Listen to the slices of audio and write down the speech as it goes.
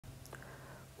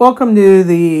Welcome to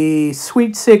the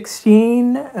Sweet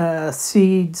 16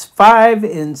 Seeds 5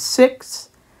 and 6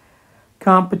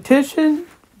 competition.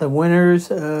 The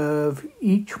winners of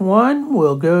each one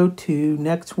will go to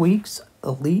next week's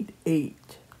Elite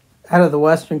 8. Out of the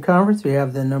Western Conference, we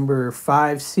have the number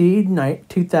 5 seed,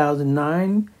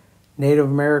 2009 Native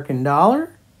American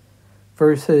dollar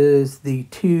versus the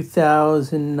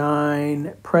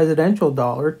 2009 Presidential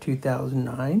dollar,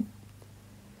 2009.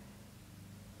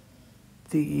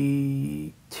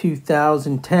 The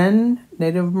 2010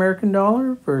 Native American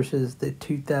dollar versus the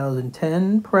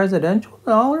 2010 Presidential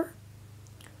dollar.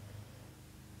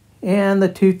 And the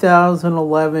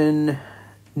 2011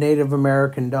 Native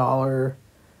American dollar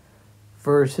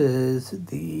versus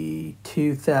the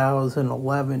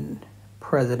 2011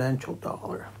 Presidential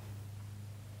dollar.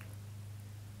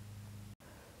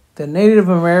 The Native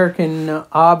American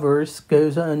obverse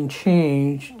goes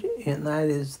unchanged, and that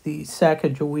is the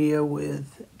Sacagawea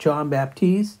with John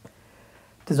Baptiste,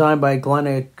 designed by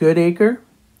Glenna Goodacre.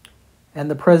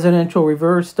 And the Presidential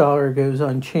reverse dollar goes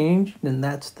unchanged, and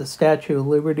that's the Statue of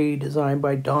Liberty, designed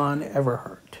by Don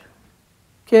Everhart.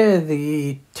 Okay,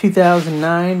 the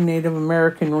 2009 Native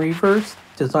American reverse,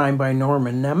 designed by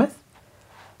Norman Nemeth.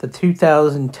 The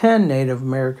 2010 Native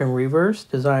American reverse,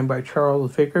 designed by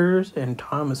Charles Vickers and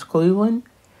Thomas Cleveland.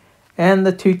 And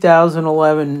the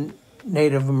 2011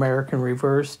 Native American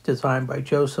reverse, designed by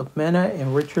Joseph Mena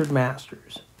and Richard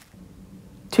Masters.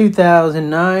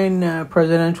 2009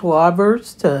 Presidential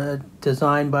obverse,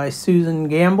 designed by Susan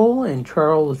Gamble and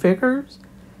Charles Vickers.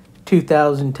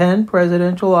 2010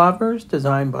 Presidential obverse,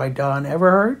 designed by Don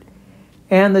Everhart.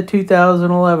 And the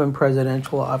 2011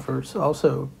 Presidential obverse,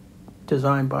 also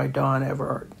designed by Don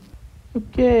Everhart.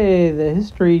 Okay, the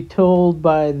history told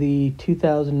by the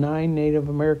 2009 Native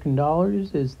American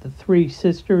dollars is the Three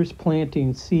Sisters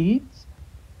planting seeds.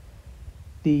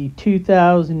 The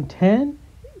 2010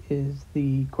 is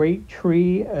the Great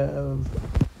Tree of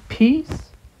Peace.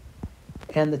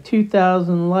 And the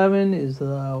 2011 is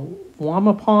the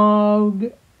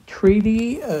Wampanoag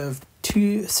Treaty of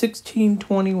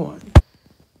 1621.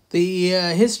 The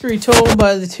history told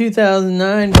by the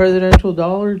 2009 Presidential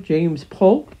dollar, James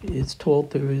Polk, is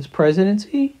told through his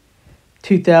presidency.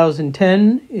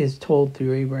 2010 is told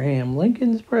through Abraham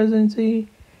Lincoln's presidency.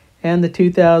 And the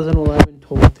 2011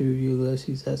 told through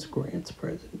Ulysses S. Grant's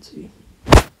presidency.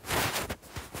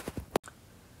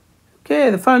 Okay,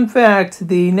 the fun fact,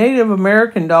 the Native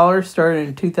American dollar started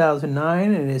in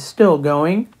 2009 and is still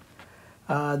going.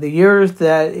 The years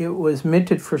that it was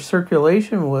minted for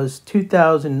circulation was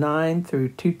 2009 through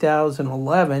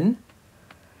 2011.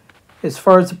 As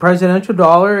far as the Presidential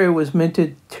dollar, it was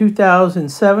minted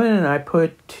 2007, and I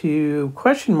put to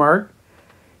question mark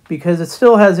because it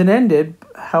still hasn't ended.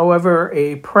 However,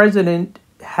 a president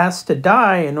has to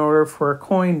die in order for a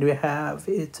coin to have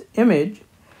its image.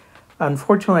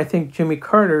 Unfortunately, I think Jimmy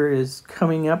Carter is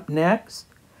coming up next.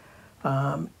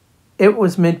 It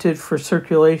was minted for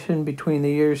circulation between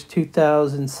the years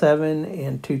 2007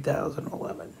 and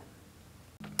 2011.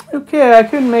 Okay, I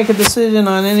couldn't make a decision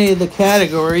on any of the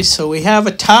categories, so we have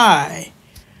a tie.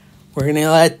 We're going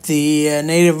to let the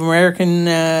Native American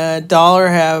dollar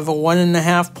have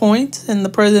 1.5 points and the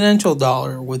Presidential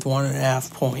dollar with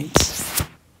 1.5 points.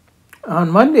 On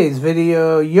Monday's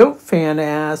video, Yote Fan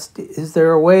asked, is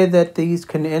there a way that these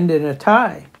can end in a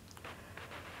tie?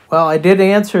 Well, I did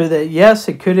answer that yes,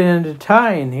 it could end a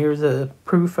tie, and here's a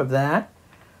proof of that.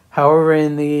 However,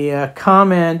 in the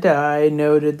comment, I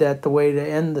noted that the way to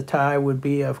end the tie would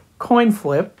be a coin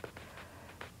flip,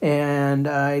 and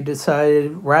I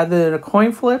decided rather than a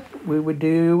coin flip, we would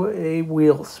do a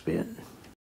wheel spin.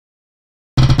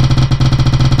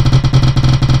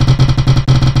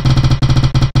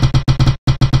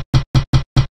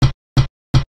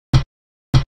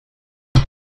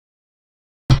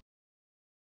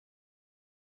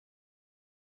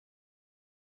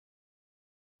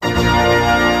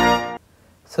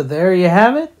 So there you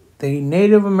have it. The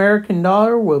Native American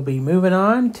dollar will be moving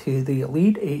on to the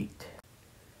Elite 8.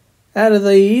 Out of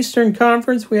the Eastern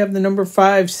Conference, we have the number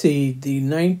 5 seed, the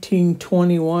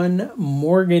 1921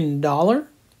 Morgan dollar.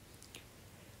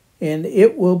 And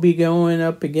it will be going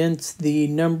up against the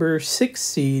number 6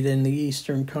 seed in the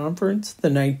Eastern Conference, the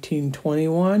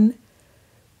 1921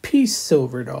 Peace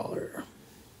silver dollar.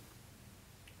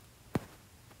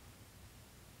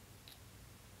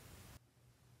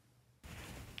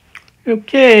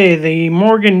 Okay, the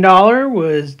Morgan dollar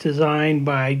was designed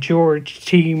by George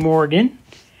T. Morgan,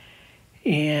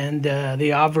 and the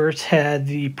obverse had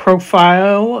the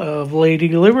profile of Lady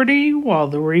Liberty, while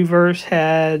the reverse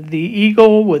had the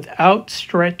eagle with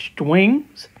outstretched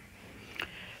wings.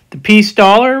 The peace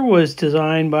dollar was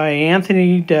designed by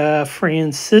Anthony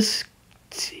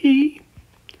DeFrancisci,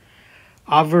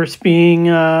 obverse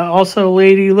being also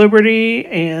Lady Liberty,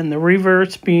 and the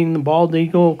reverse being the bald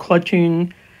eagle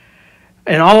clutching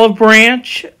an olive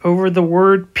branch over the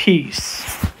word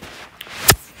peace.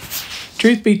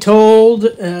 Truth be told,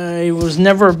 I was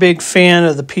never a big fan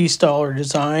of the peace dollar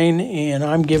design, and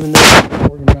I'm giving this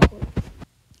Morgan dollar.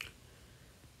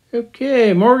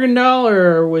 Okay, Morgan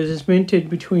dollar was minted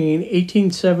between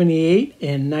 1878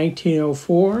 and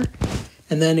 1904,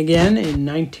 and then again in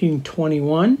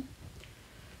 1921.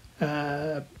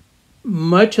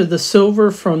 Much of the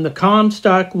silver from the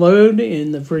Comstock lode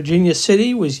in the Virginia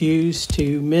City was used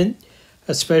to mint,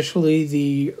 especially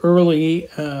the early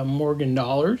Morgan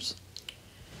dollars.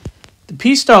 The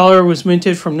peace dollar was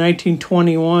minted from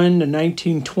 1921 to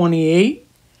 1928.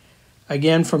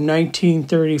 Again from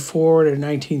 1934 to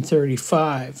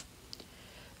 1935.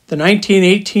 The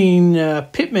 1918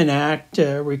 Pittman Act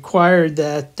required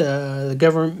that the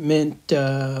government mint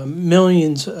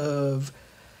millions of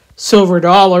silver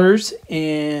dollars,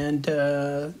 and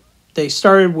they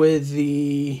started with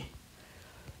the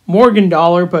Morgan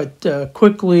dollar, but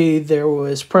quickly there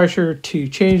was pressure to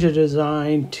change the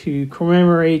design to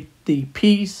commemorate the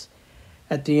peace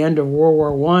at the end of World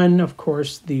War I, of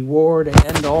course, the war to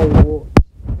end all wars.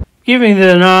 Giving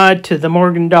the nod to the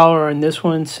Morgan dollar on this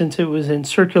one, since it was in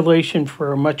circulation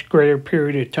for a much greater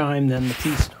period of time than the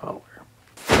peace dollar.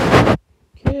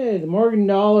 Okay, the Morgan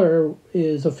dollar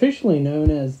is officially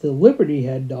known as the Liberty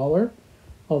Head dollar,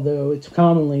 although it's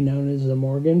commonly known as the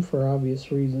Morgan for obvious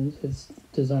reasons, its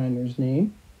designer's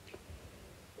name.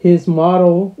 His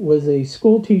model was a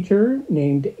school teacher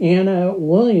named Anna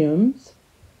Williams,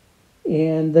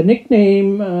 and the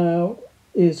nickname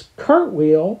is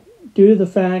Cartwheel due to the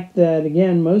fact that,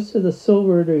 again, most of the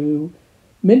silver to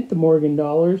mint the Morgan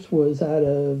dollars was out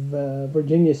of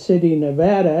Virginia City,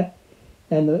 Nevada,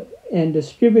 and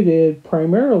distributed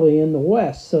primarily in the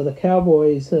West, so the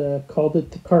cowboys called it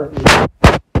the Cartwheel.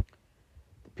 The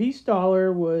peace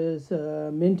dollar was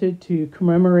minted to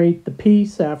commemorate the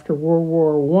peace after World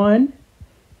War I,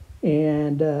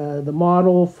 and the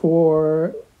model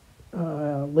for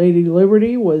Lady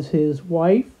Liberty was his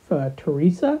wife,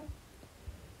 Teresa.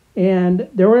 And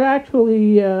there were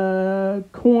actually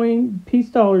peace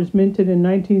dollars minted in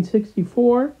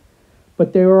 1964,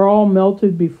 but they were all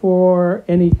melted before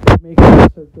any could make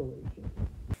it circulation.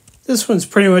 This one's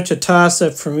pretty much a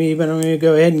toss-up for me, but I'm going to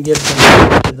go ahead and give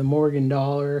the Morgan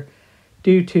dollar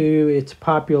due to its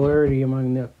popularity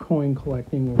among the coin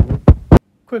collecting world.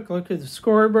 Quick look at the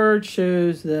scoreboard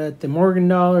shows that the Morgan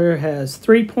dollar has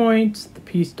 3 points, the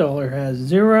peace dollar has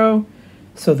 0,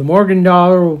 so the Morgan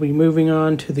dollar will be moving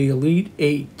on to the Elite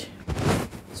 8.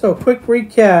 So quick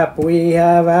recap, we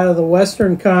have out of the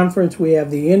Western Conference, we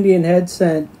have the Indian head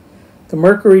cent, the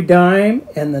Mercury dime,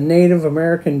 and the Native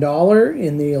American dollar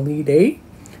in the Elite 8.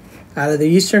 Out of the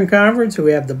Eastern Conference,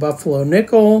 we have the Buffalo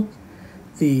nickel,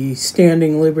 the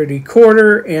Standing Liberty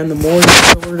quarter, and the Morgan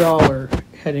silver dollar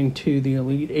heading to the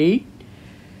Elite 8.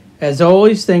 As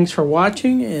always, thanks for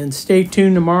watching, and stay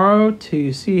tuned tomorrow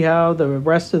to see how the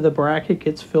rest of the bracket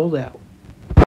gets filled out.